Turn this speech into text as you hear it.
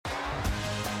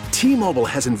T-Mobile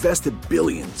has invested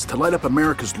billions to light up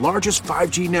America's largest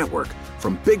 5G network,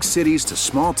 from big cities to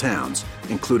small towns,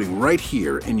 including right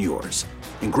here in yours.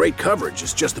 And great coverage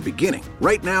is just the beginning.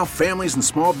 Right now, families and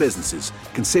small businesses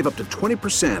can save up to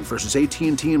 20% versus AT&T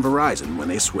and Verizon when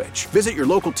they switch. Visit your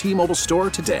local T-Mobile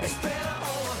store today.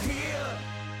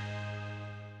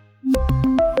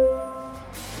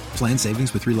 Plan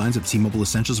savings with 3 lines of T-Mobile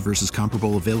Essentials versus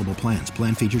comparable available plans.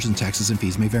 Plan features and taxes and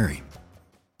fees may vary.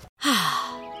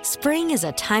 Spring is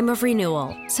a time of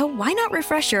renewal, so why not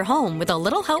refresh your home with a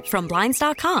little help from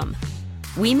Blinds.com?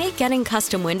 We make getting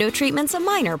custom window treatments a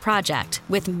minor project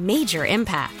with major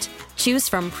impact. Choose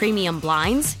from premium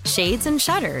blinds, shades, and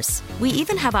shutters. We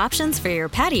even have options for your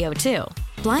patio, too.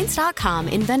 Blinds.com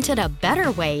invented a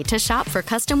better way to shop for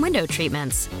custom window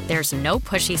treatments. There's no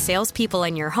pushy salespeople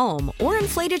in your home or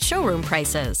inflated showroom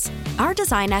prices. Our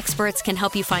design experts can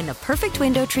help you find the perfect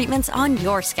window treatments on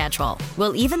your schedule.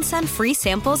 We'll even send free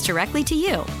samples directly to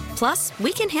you. Plus,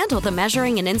 we can handle the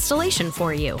measuring and installation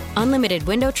for you. Unlimited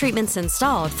window treatments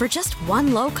installed for just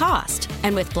one low cost.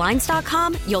 And with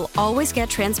Blinds.com, you'll always get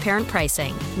transparent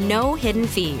pricing. No hidden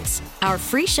fees. Our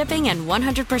free shipping and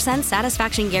 100%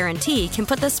 satisfaction guarantee can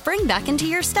put the spring back into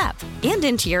your step and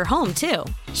into your home, too.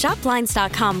 Shop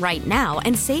Blinds.com right now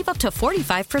and save up to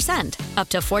 45%. Up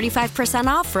to 45%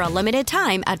 off for a limited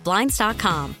time at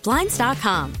Blinds.com.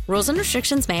 Blinds.com. Rules and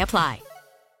restrictions may apply.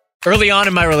 Early on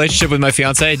in my relationship with my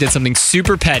fiance, I did something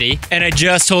super petty, and I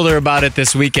just told her about it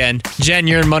this weekend. Jen,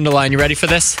 you're in Mundelein. You ready for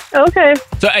this? Okay.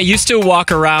 So I used to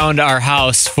walk around our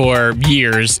house for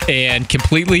years and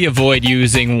completely avoid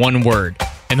using one word,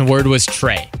 and the word was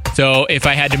tray. So if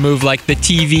I had to move like the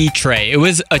TV tray, it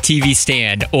was a TV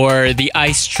stand, or the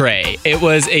ice tray, it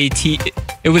was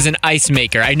an ice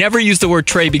maker. I never used the word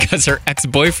tray because her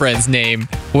ex-boyfriend's name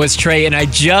was Trey, and I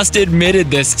just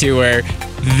admitted this to her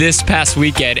this past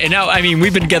weekend. And now, I mean,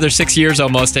 we've been together 6 years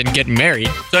almost and getting married.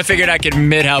 So I figured I could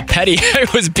admit how petty I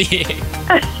was being.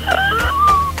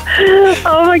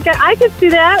 Oh my God, I could see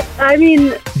that. I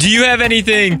mean... Do you have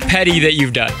anything petty that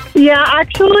you've done? Yeah,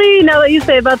 actually, now that you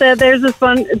say about that, there's this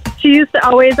one. She used to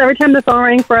always, every time the phone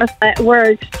rang for us at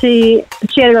work, she had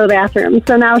to go to the bathroom.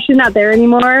 So now she's not there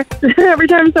anymore. Every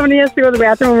time somebody has to go to the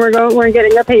bathroom and we're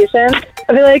getting a patient,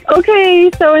 I'll be like, okay,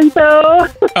 so-and-so.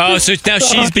 Oh, so now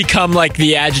she's become like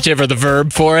the adjective or the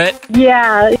verb for it?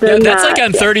 Yeah. That's like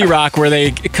on 30 Rock where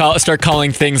they start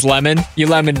calling things lemon. You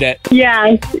lemoned it.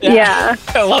 Yeah.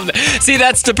 I love that. See,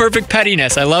 that's the perfect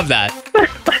pettiness. I love that.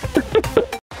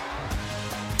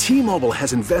 T-Mobile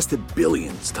has invested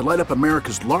billions to light up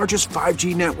America's largest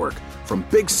 5G network, from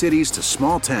big cities to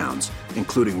small towns,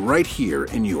 including right here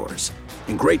in yours.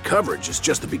 And great coverage is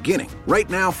just the beginning. Right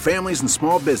now, families and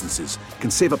small businesses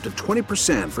can save up to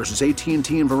 20% versus AT&T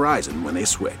and Verizon when they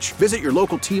switch. Visit your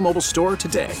local T-Mobile store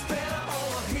today.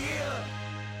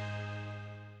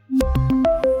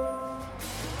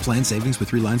 Plan savings with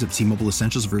 3 lines of T-Mobile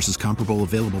Essentials versus comparable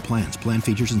available plans. Plan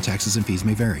features and taxes and fees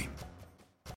may vary.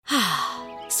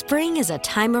 Spring is a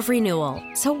time of renewal,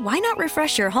 so why not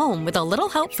refresh your home with a little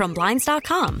help from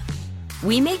Blinds.com?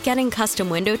 We make getting custom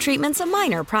window treatments a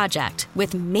minor project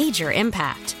with major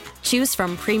impact. Choose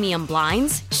from premium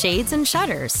blinds, shades, and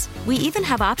shutters. We even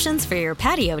have options for your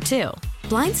patio, too.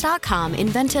 Blinds.com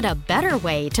invented a better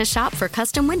way to shop for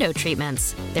custom window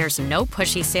treatments. There's no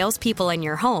pushy salespeople in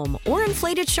your home or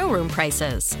inflated showroom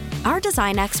prices. Our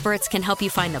design experts can help you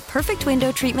find the perfect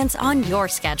window treatments on your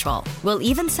schedule. We'll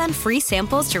even send free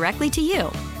samples directly to you.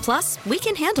 Plus, we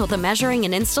can handle the measuring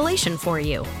and installation for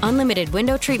you. Unlimited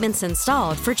window treatments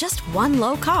installed for just one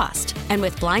low cost. And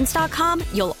with Blinds.com,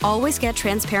 you'll always get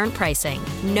transparent pricing.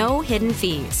 No hidden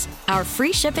fees. Our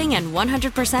free shipping and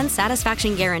 100%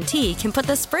 satisfaction guarantee can put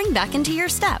the spring back into your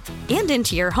step and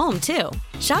into your home, too.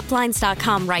 Shop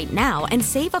Blinds.com right now and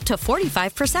save up to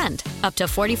 45%. Up to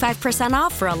 45%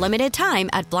 off for a limited time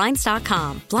at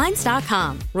Blinds.com.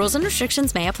 Blinds.com. Rules and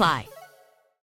restrictions may apply.